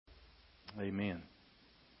Amen.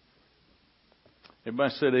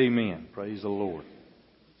 Everybody said amen. Praise the Lord.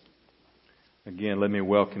 Again, let me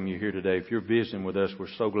welcome you here today. If you're visiting with us, we're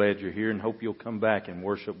so glad you're here and hope you'll come back and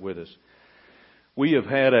worship with us. We have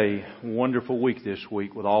had a wonderful week this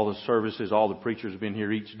week with all the services. All the preachers have been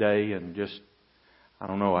here each day, and it's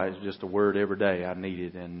just a word every day I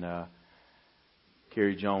needed. And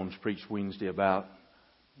Kerry Jones preached Wednesday about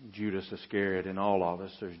Judas Iscariot in all of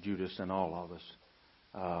us. There's Judas in all of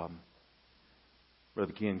us.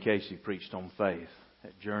 Brother Ken Casey preached on faith,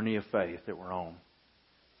 that journey of faith that we're on.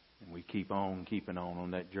 And we keep on keeping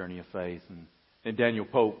on that journey of faith. And Daniel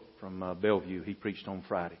Pope from Bellevue, he preached on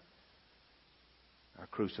Friday, our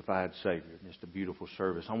crucified Savior. Just a beautiful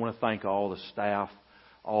service. I want to thank all the staff,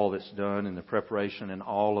 all that's done in the preparation, and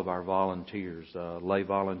all of our volunteers, lay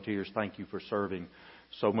volunteers. Thank you for serving.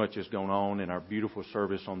 So much has gone on in our beautiful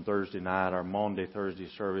service on Thursday night, our Maundy Thursday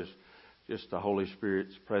service. Just the Holy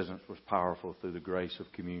Spirit's presence was powerful through the grace of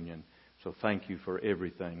communion. So thank you for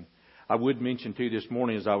everything. I would mention to you this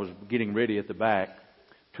morning as I was getting ready at the back,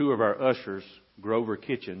 two of our ushers, Grover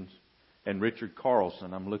Kitchens and Richard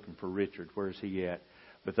Carlson. I'm looking for Richard. Where's he at?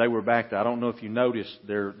 But they were back there. I don't know if you noticed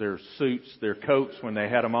their suits, their coats when they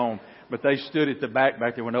had them on. But they stood at the back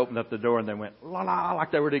there when they opened up the door and they went, la la,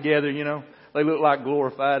 like they were together, you know. They looked like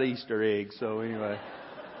glorified Easter eggs. So anyway.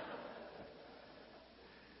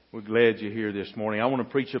 We're glad you're here this morning. I want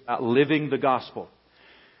to preach about living the gospel.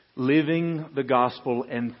 Living the gospel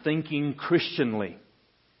and thinking Christianly.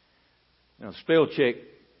 Now, spell check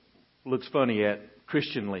looks funny at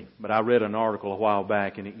Christianly, but I read an article a while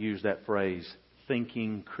back and it used that phrase,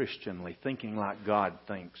 thinking Christianly, thinking like God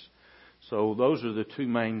thinks. So those are the two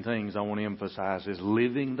main things I want to emphasize, is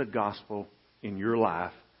living the gospel in your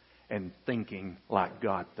life and thinking like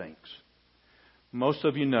God thinks. Most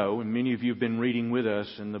of you know, and many of you have been reading with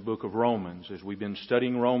us in the book of Romans, as we've been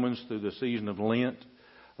studying Romans through the season of Lent.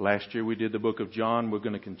 Last year we did the book of John. We're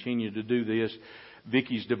going to continue to do this.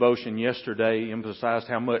 Vicky's devotion yesterday emphasized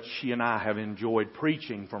how much she and I have enjoyed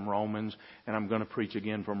preaching from Romans, and I'm going to preach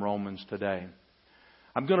again from Romans today.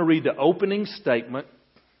 I'm going to read the opening statement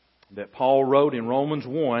that Paul wrote in Romans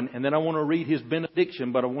 1, and then I want to read his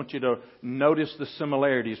benediction, but I want you to notice the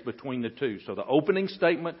similarities between the two. So the opening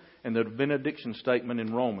statement and the benediction statement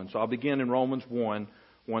in Romans. So I'll begin in Romans 1,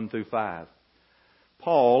 1 through 5.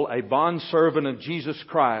 Paul, a bondservant of Jesus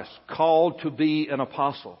Christ, called to be an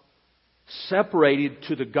apostle, separated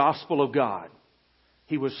to the gospel of God.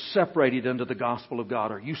 He was separated unto the gospel of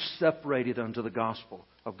God. Are you separated unto the gospel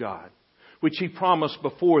of God? Which He promised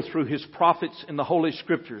before through His prophets in the Holy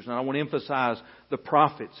Scriptures. And I want to emphasize the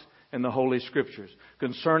prophets in the Holy Scriptures.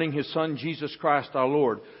 Concerning His Son Jesus Christ our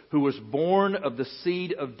Lord, who was born of the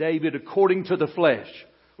seed of David according to the flesh.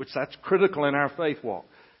 Which that's critical in our faith walk.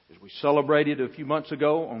 As we celebrated a few months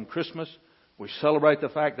ago on Christmas, we celebrate the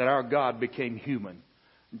fact that our God became human.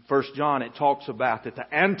 In 1 John it talks about that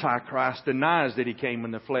the Antichrist denies that He came in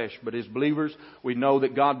the flesh. But as believers, we know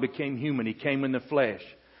that God became human. He came in the flesh.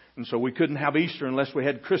 And so we couldn't have Easter unless we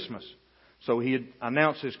had Christmas. So He had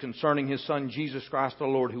announced this concerning His Son Jesus Christ the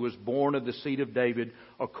Lord, who was born of the seed of David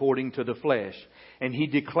according to the flesh. And He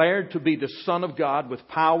declared to be the Son of God with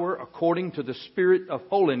power according to the Spirit of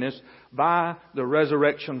holiness by the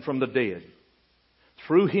resurrection from the dead.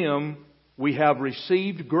 Through Him we have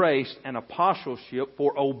received grace and apostleship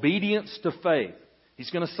for obedience to faith.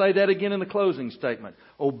 He's going to say that again in the closing statement.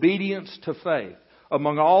 Obedience to faith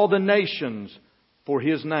among all the nations for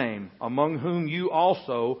His name, among whom you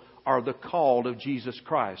also are the called of Jesus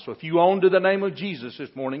Christ. So if you own to the name of Jesus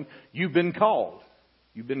this morning, you've been called.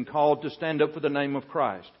 You've been called to stand up for the name of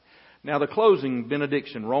Christ. Now the closing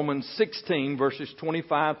benediction, Romans 16 verses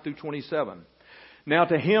 25 through 27. Now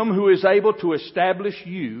to Him who is able to establish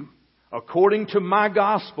you according to my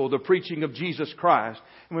gospel, the preaching of Jesus Christ.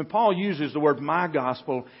 And when Paul uses the word my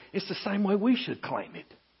gospel, it's the same way we should claim it.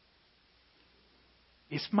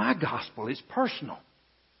 It's my gospel. It's personal.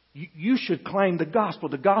 You should claim the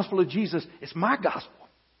gospel of Jesus. It's my gospel.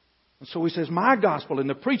 And so he says, my gospel in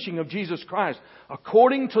the preaching of Jesus Christ,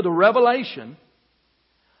 according to the revelation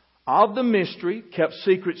of the mystery kept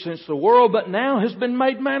secret since the world, but now has been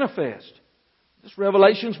made manifest. This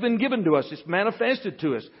revelation's been given to us. It's manifested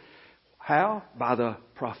to us. How? By the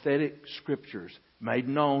prophetic scriptures made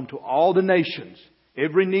known to all the nations.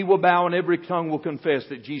 Every knee will bow and every tongue will confess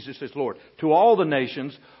that Jesus is Lord. To all the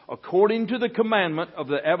nations, according to the commandment of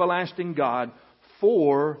the everlasting God,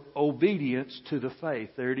 for obedience to the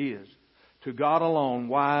faith. There it is. To God alone,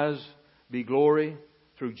 wise be glory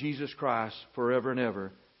through Jesus Christ forever and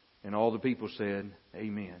ever. And all the people said,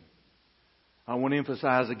 Amen. I want to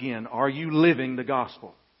emphasize again, are you living the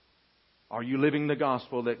gospel? Are you living the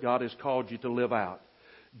gospel that God has called you to live out?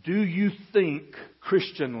 Do you think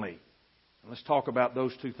Christianly? Let's talk about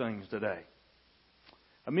those two things today.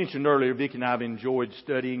 I mentioned earlier, Vicki and I have enjoyed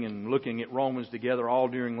studying and looking at Romans together all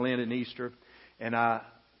during Lent and Easter. And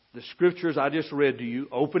the scriptures I just read to you,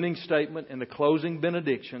 opening statement and the closing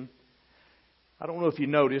benediction, I don't know if you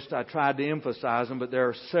noticed, I tried to emphasize them, but there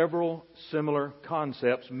are several similar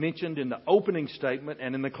concepts mentioned in the opening statement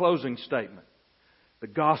and in the closing statement. The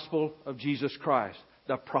gospel of Jesus Christ,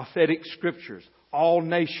 the prophetic scriptures, all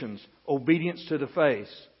nations, obedience to the faith.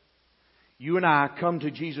 You and I come to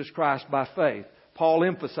Jesus Christ by faith. Paul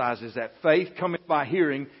emphasizes that faith cometh by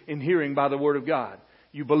hearing, and hearing by the Word of God.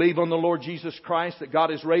 You believe on the Lord Jesus Christ, that God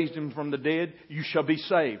has raised Him from the dead, you shall be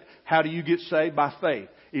saved. How do you get saved? By faith.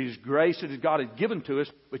 It is grace that God has given to us,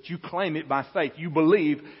 but you claim it by faith. You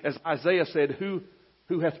believe, as Isaiah said,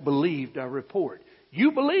 who hath believed our report?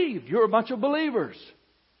 You believe. You're a bunch of believers.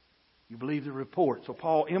 You believe the report. So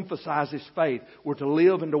Paul emphasizes faith. We're to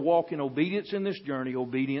live and to walk in obedience in this journey,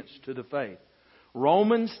 obedience to the faith.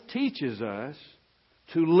 Romans teaches us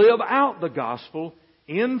to live out the gospel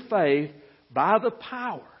in faith by the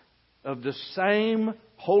power of the same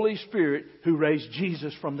Holy Spirit who raised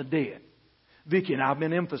Jesus from the dead. Vicki and I have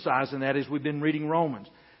been emphasizing that as we've been reading Romans.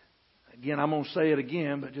 Again, I'm going to say it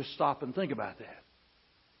again, but just stop and think about that.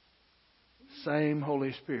 Same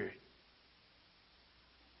Holy Spirit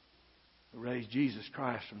who raised Jesus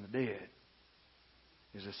Christ from the dead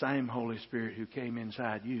is the same Holy Spirit who came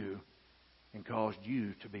inside you and caused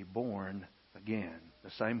you to be born again.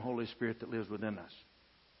 The same Holy Spirit that lives within us.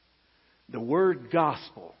 The word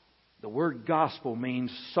gospel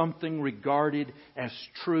means something regarded as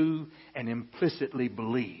true and implicitly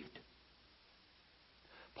believed.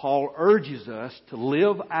 Paul urges us to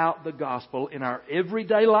live out the gospel in our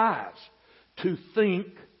everyday lives, to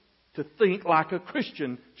think like a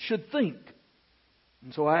Christian should think.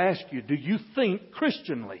 And so I ask you, do you think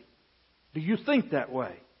Christianly? Do you think that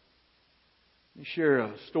way? Let me share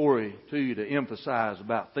a story to you to emphasize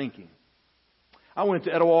about thinking. I went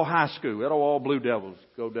to Etowah High School. Etowah Blue Devils.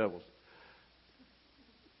 Go Devils.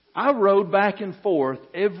 I rode back and forth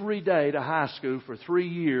every day to high school for 3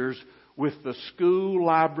 years with the school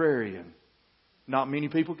librarian. Not many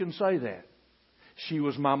people can say that. She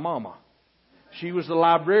was my mama. She was the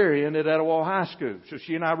librarian at Etowah High School. So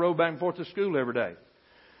she and I rode back and forth to school every day.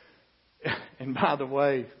 And by the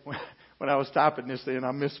way, when I was typing this in,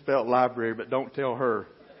 I misspelled library, but don't tell her.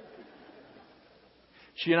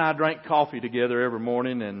 She and I drank coffee together every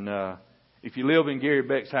morning, and if you live in Gary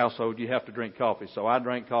Beck's household, you have to drink coffee. So I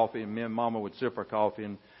drank coffee, and me and Mama would sip our coffee,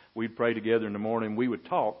 and we'd pray together in the morning. We would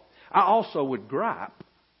talk. I also would gripe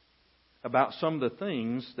about some of the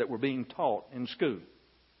things that were being taught in school.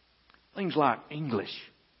 Things like English.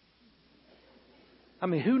 I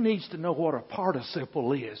mean, who needs to know what a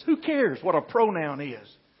participle is? Who cares what a pronoun is?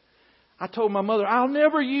 I told my mother, I'll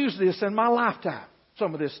never use this in my lifetime.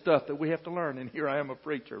 Some of this stuff that we have to learn. And here I am, a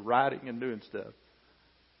preacher, writing and doing stuff.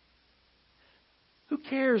 Who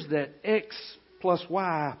cares that X plus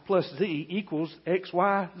Y plus Z equals X,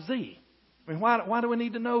 Y, Z? I mean, why do we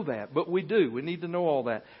need to know that? But we do. We need to know all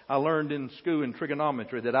that. I learned in school in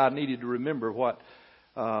trigonometry that I needed to remember what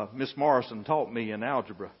Miss Morrison taught me in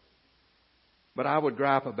algebra. But I would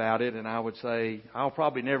gripe about it, and I would say, I'll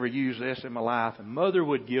probably never use this in my life. And Mother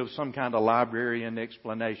would give some kind of librarian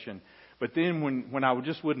explanation. But then when I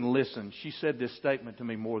just wouldn't listen, she said this statement to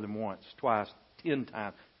me more than once, twice, 10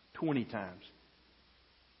 times, 20 times.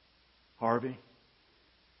 Harvey,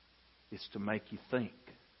 it's to make you think.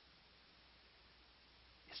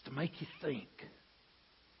 It's to make you think.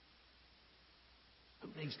 Who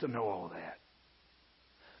needs to know all that?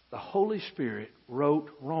 The Holy Spirit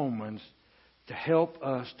wrote Romans to help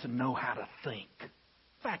us to know how to think. In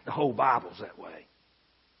fact, the whole Bible's that way.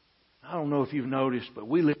 I don't know if you've noticed, but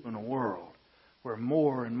we live in a world where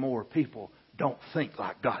more and more people don't think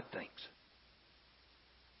like God thinks.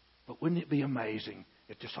 But wouldn't it be amazing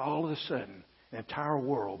if just all of a sudden the entire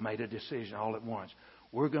world made a decision all at once?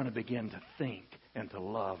 We're going to begin to think and to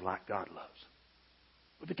love like God loves.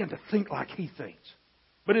 We begin to think like He thinks.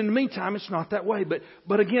 But in the meantime, it's not that way.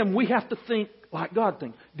 But again, we have to think like God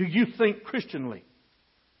thinks. Do you think Christianly?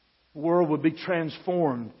 The world would be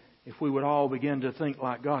transformed if we would all begin to think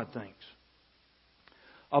like God thinks.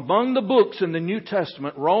 Among the books in the New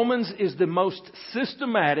Testament, Romans is the most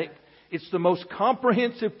systematic, it's the most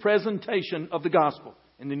comprehensive presentation of the gospel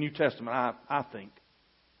in the New Testament, I think.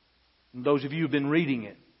 And those of you who've been reading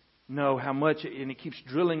it know how much, and it keeps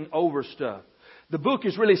drilling over stuff. The book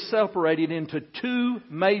is really separated into two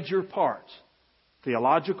major parts.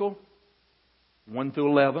 Theological, 1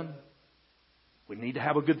 through 11, We need to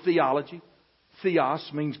have a good theology. Theos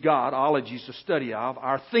means God. Ology is the study of,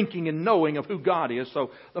 our thinking and knowing of who God is.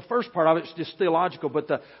 So the first part of it is just theological,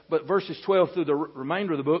 but verses 12 through the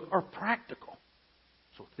remainder of the book are practical.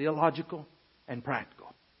 So theological and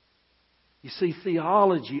practical. You see,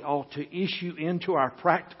 theology ought to issue into our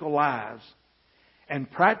practical lives, and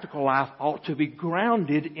practical life ought to be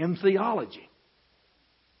grounded in theology.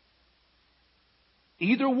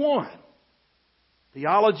 Either one,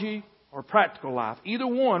 theology or practical life, either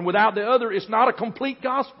one without the other is not a complete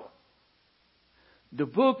gospel. The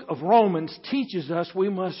book of Romans teaches us we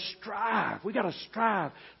must strive. We've got to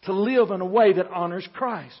strive to live in a way that honors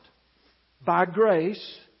Christ. By grace,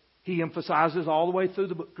 he emphasizes all the way through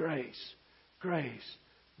the book, grace, grace,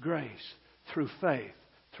 grace, through faith,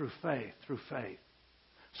 through faith, through faith.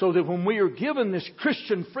 So that when we are given this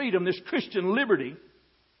Christian freedom, this Christian liberty,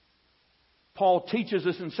 Paul teaches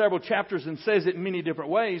us in several chapters and says it in many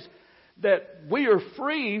different ways, that we are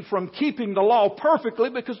free from keeping the law perfectly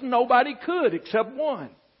because nobody could except one.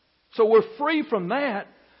 So we're free from that.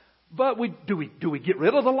 But do we get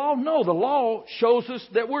rid of the law? No, the law shows us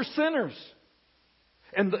that we're sinners.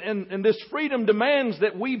 And this freedom demands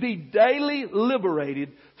that we be daily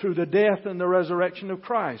liberated through the death and the resurrection of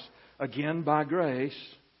Christ. Again, by grace,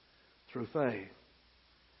 through faith.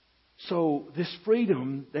 So this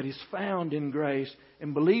freedom that is found in grace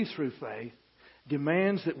and believed through faith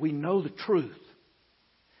demands that we know the truth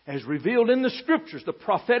as revealed in the Scriptures, the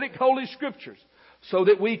prophetic Holy Scriptures, so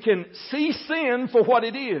that we can see sin for what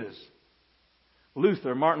it is.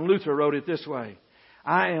 Martin Luther wrote it this way: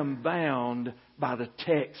 I am bound by the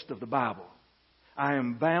text of the Bible. I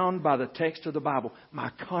am bound by the text of the Bible.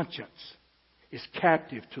 My conscience is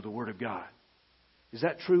captive to the Word of God. Is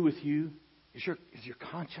that true with you? Is your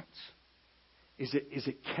conscience? Is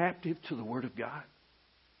it captive to the Word of God?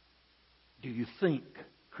 Do you think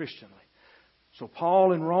Christianly? So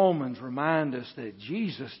Paul in Romans remind us that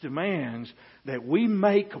Jesus demands that we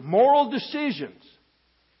make moral decisions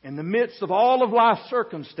in the midst of all of life's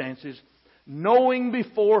circumstances, knowing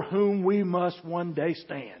before whom we must one day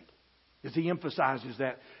stand. As he emphasizes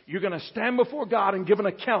that. You're going to stand before God and give an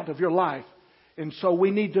account of your life. And so we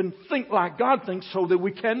need to think like God thinks so that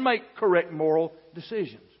we can make correct moral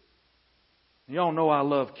decisions. You all know I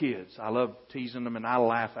love kids. I love teasing them and I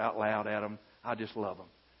laugh out loud at them. I just love them.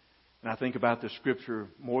 And I think about the Scripture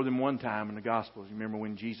more than one time in the Gospels. You remember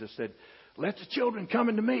when Jesus said, "Let the children come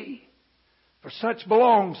unto me, for such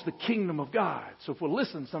belongs the kingdom of God." So if we'll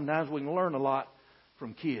listen, sometimes we can learn a lot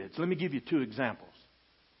from kids. Let me give you two examples.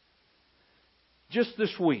 Just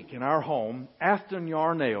this week in our home, Afton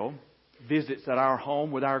Yarnell visits at our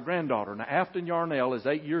home with our granddaughter. Now, Afton Yarnell is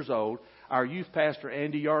 8 years old. Our youth pastor,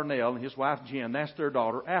 Andy Yarnell, and his wife, Jen, that's their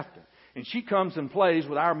daughter, Afton. And she comes and plays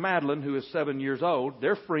with our Madeline, who is 7 years old.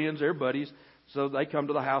 They're friends, they're buddies, so they come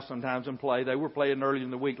to the house sometimes and play. They were playing early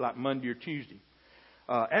in the week, like Monday or Tuesday.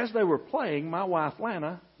 As they were playing, my wife,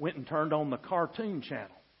 Lana, went and turned on the cartoon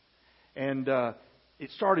channel. And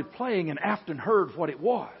it started playing, and Afton heard what it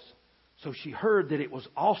was. So she heard that it was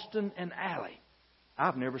Austin and Ally.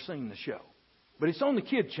 I've never seen the show. But it's on the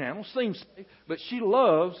kid channel, seems, but she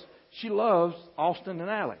loves Austin and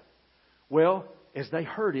Ally. Well, as they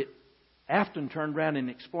heard it, Afton turned around and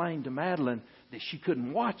explained to Madeline that she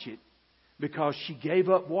couldn't watch it because she gave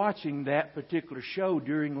up watching that particular show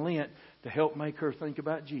during Lent to help make her think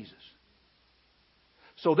about Jesus.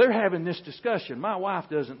 So they're having this discussion. My wife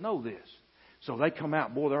doesn't know this. So they come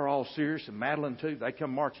out, boy, they're all serious, and Madeline too. They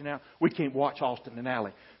come marching out. We can't watch Austin and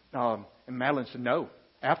Ally. And Madeline said, "No,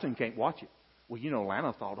 Afton can't watch it." Well,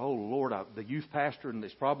 Lana thought, "Oh, Lord, the youth pastor, and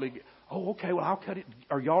it's probably, okay, well, I'll cut it.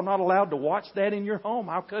 Are y'all not allowed to watch that in your home?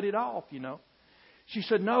 I'll cut it off, She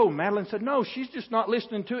said, "No." Madeline said, "No, she's just not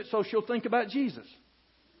listening to it so she'll think about Jesus."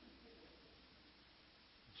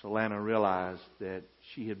 So Lana realized that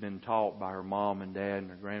she had been taught by her mom and dad and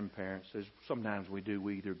her grandparents, as sometimes we do,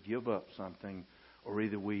 we either give up something or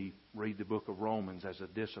either we read the book of Romans as a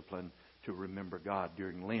discipline to remember God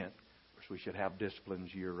during Lent. Of course, we should have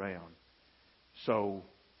disciplines year round. So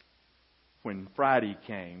when Friday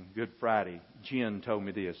came, Good Friday, Jen told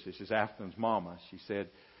me this. This is Afton's mama. She said,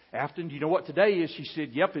 "Afton, do you know what today is?" She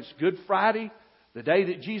said, "Yep, it's Good Friday, the day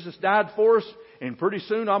that Jesus died for us, and pretty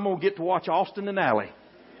soon I'm going to get to watch Austin and Ally."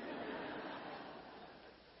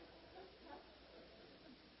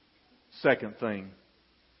 Second thing,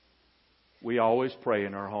 we always pray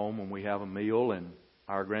in our home when we have a meal, and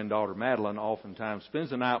our granddaughter Madeline oftentimes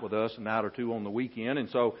spends the night with us, a night or two on the weekend.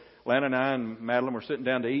 And so Lana and I and Madeline were sitting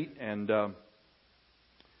down to eat, and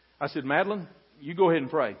I said, "Madeline, you go ahead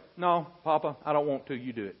and pray." "No, Papa, I don't want to.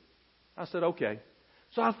 You do it." I said, "Okay."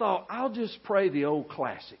 So I thought, I'll just pray the old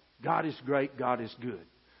classic, God is great. God is good.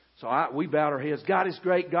 So we bowed our heads. God is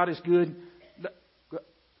great. God is good.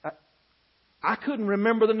 I couldn't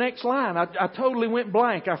remember the next line. I totally went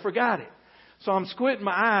blank. I forgot it. So I'm squinting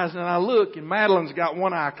my eyes and I look, and Madeline's got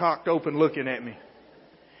one eye cocked open looking at me.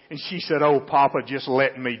 And she said, "Oh, Papa, just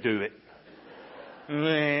let me do it."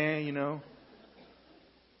 You know.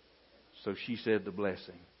 So she said the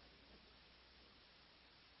blessing.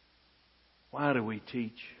 Why do we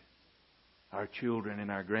teach our children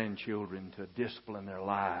and our grandchildren to discipline their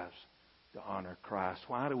lives to honor Christ?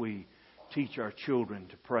 Why do we teach our children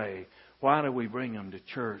to pray? Why do we bring them to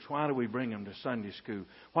church? Why do we bring them to Sunday school?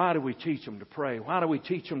 Why do we teach them to pray? Why do we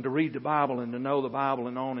teach them to read the Bible and to know the Bible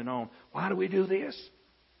and on and on? Why do we do this?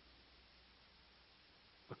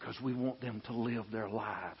 Because we want them to live their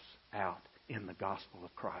lives out in the gospel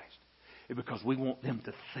of Christ. And because we want them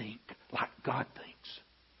to think like God thinks.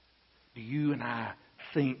 Do you and I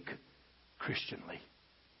think Christianly?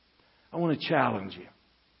 I want to challenge you.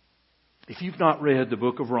 If you've not read the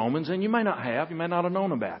book of Romans, and you may not have, you may not have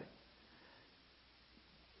known about it.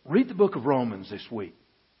 Read the book of Romans this week.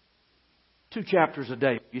 2 chapters a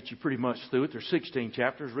day get you pretty much through it. There's 16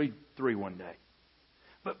 chapters. Read 3 one day.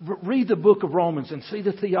 But read the book of Romans and see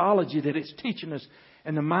the theology that it's teaching us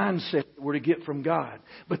and the mindset that we're to get from God.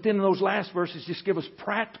 But then those last verses just give us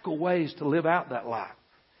practical ways to live out that life.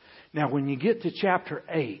 Now, when you get to chapter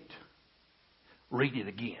 8, read it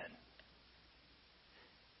again.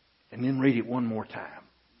 And then read it one more time.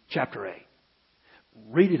 Chapter 8.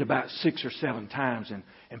 Read it about 6 or 7 times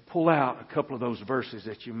and pull out a couple of those verses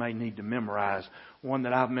that you may need to memorize. One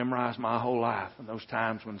that I've memorized my whole life. And those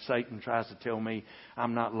times when Satan tries to tell me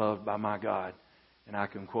I'm not loved by my God. And I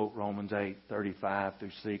can quote Romans 8:35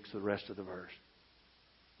 through 6, the rest of the verse.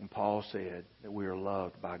 And Paul said that we are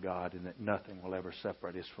loved by God and that nothing will ever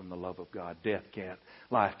separate us from the love of God. Death can't,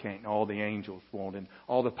 life can't, and all the angels won't, and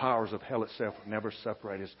all the powers of hell itself will never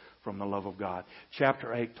separate us from the love of God.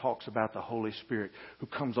 Chapter 8 talks about the Holy Spirit who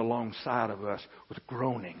comes alongside of us with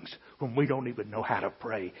groanings when we don't even know how to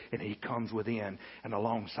pray. And He comes within and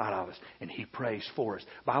alongside of us and He prays for us.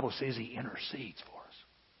 The Bible says He intercedes for us.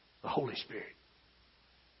 The Holy Spirit.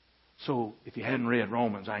 So if you hadn't read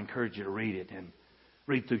Romans, I encourage you to read it and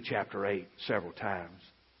read through chapter 8 several times.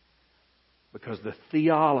 Because the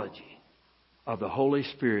theology of the Holy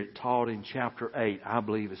Spirit taught in chapter 8, I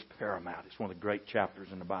believe, is paramount. It's one of the great chapters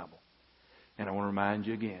in the Bible. And I want to remind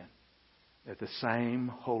you again that the same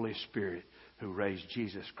Holy Spirit who raised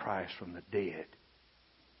Jesus Christ from the dead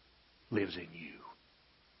lives in you.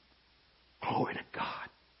 Glory to God.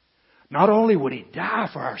 Not only would He die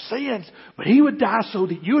for our sins, but He would die so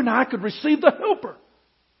that you and I could receive the Helper.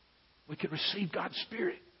 We could receive God's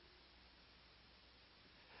Spirit.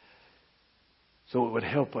 So it would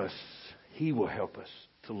help us, He will help us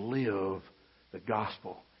to live the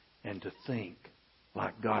gospel and to think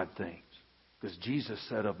like God thinks. Because Jesus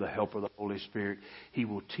said of the Helper, the Holy Spirit, He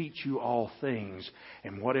will teach you all things,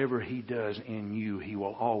 and whatever He does in you, He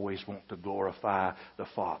will always want to glorify the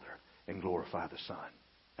Father and glorify the Son.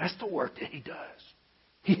 That's the work that He does.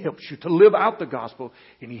 He helps you to live out the gospel,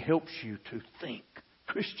 and He helps you to think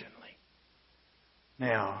Christianly.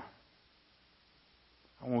 Now,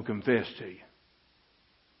 I want to confess to you.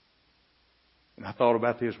 And I thought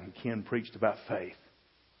about this when Ken preached about faith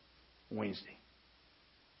Wednesday.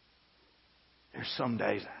 There's some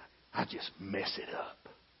days I just mess it up.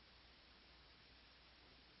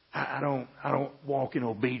 I don't walk in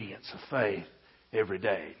obedience of faith every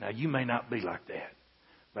day. Now, you may not be like that.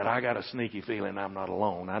 But I got a sneaky feeling I'm not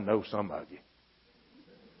alone. I know some of you.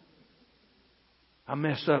 I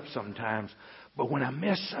mess up sometimes. But when I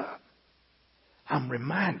mess up, I'm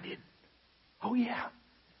reminded, oh yeah,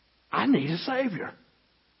 I need a Savior.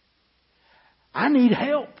 I need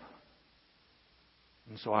help.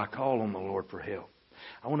 And so I call on the Lord for help.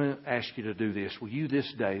 I want to ask you to do this. Will you this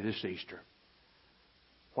day, this Easter,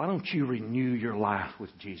 why don't you renew your life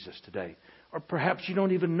with Jesus today? Or perhaps you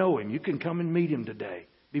don't even know Him. You can come and meet Him today.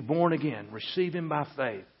 Be born again. Receive Him by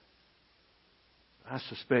faith. I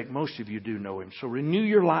suspect most of you do know Him. So renew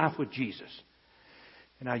your life with Jesus.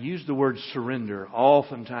 And I use the word surrender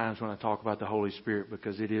oftentimes when I talk about the Holy Spirit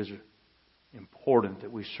because it is important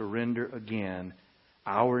that we surrender again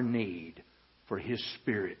our need for His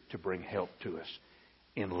Spirit to bring help to us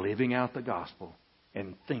in living out the gospel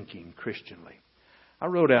and thinking Christianly. I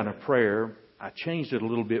wrote out a prayer. I changed it a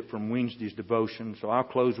little bit from Wednesday's devotion, so I'll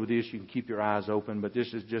close with this. You can keep your eyes open, but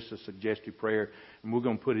this is just a suggested prayer, and we're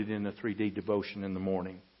going to put it in the 3D devotion in the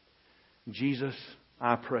morning. Jesus,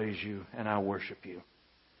 I praise You and I worship You.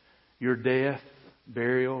 Your death,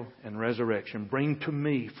 burial, and resurrection. Bring to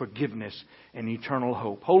me forgiveness and eternal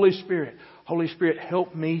hope. Holy Spirit,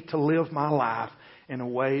 help me to live my life in a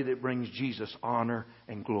way that brings Jesus honor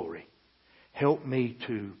and glory. Help me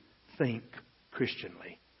to think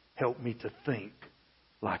Christianly. Help me to think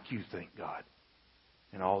like you think, God.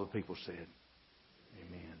 And all the people said,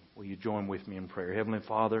 Amen. Will you join with me in prayer? Heavenly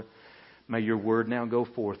Father, may your word now go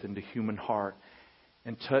forth into human heart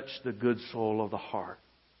and touch the good soul of the heart.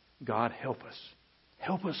 God, help us.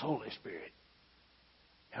 Help us, Holy Spirit.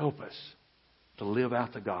 Help us to live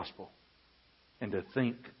out the gospel and to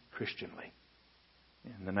think Christianly.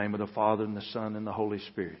 In the name of the Father, and the Son, and the Holy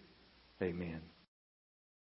Spirit. Amen.